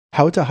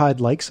How to hide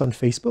likes on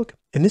Facebook.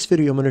 In this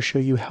video, I'm going to show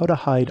you how to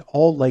hide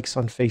all likes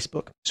on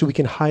Facebook. So we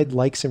can hide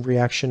likes and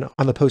reaction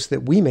on the posts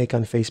that we make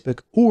on Facebook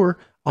or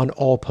on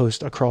all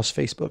posts across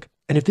Facebook.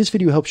 And if this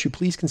video helps you,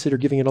 please consider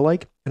giving it a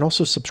like and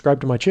also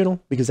subscribe to my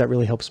channel because that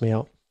really helps me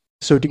out.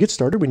 So to get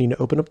started, we need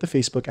to open up the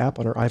Facebook app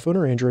on our iPhone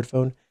or Android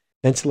phone,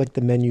 then select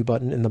the menu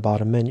button in the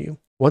bottom menu.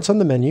 Once on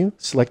the menu,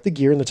 select the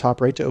gear in the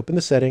top right to open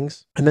the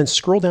settings, and then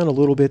scroll down a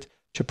little bit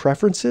to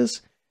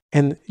preferences,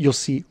 and you'll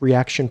see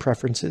reaction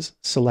preferences.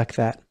 Select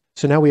that.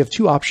 So now we have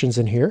two options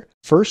in here.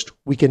 First,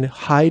 we can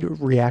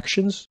hide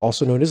reactions,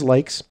 also known as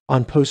likes,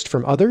 on posts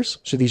from others.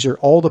 So these are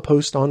all the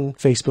posts on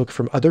Facebook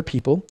from other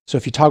people. So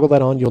if you toggle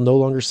that on, you'll no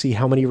longer see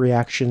how many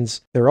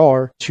reactions there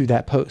are to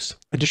that post.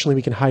 Additionally,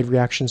 we can hide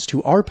reactions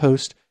to our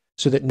post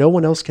so that no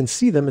one else can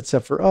see them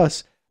except for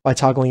us by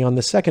toggling on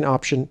the second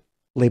option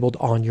labeled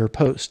on your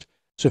post.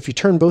 So if you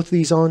turn both of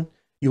these on,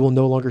 you will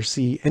no longer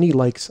see any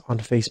likes on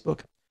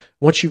Facebook.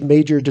 Once you've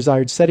made your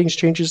desired settings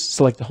changes,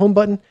 select the home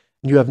button,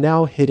 and you have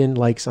now hidden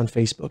likes on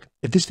Facebook.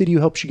 If this video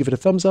helps you, give it a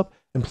thumbs up,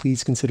 and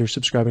please consider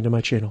subscribing to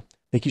my channel.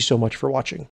 Thank you so much for watching.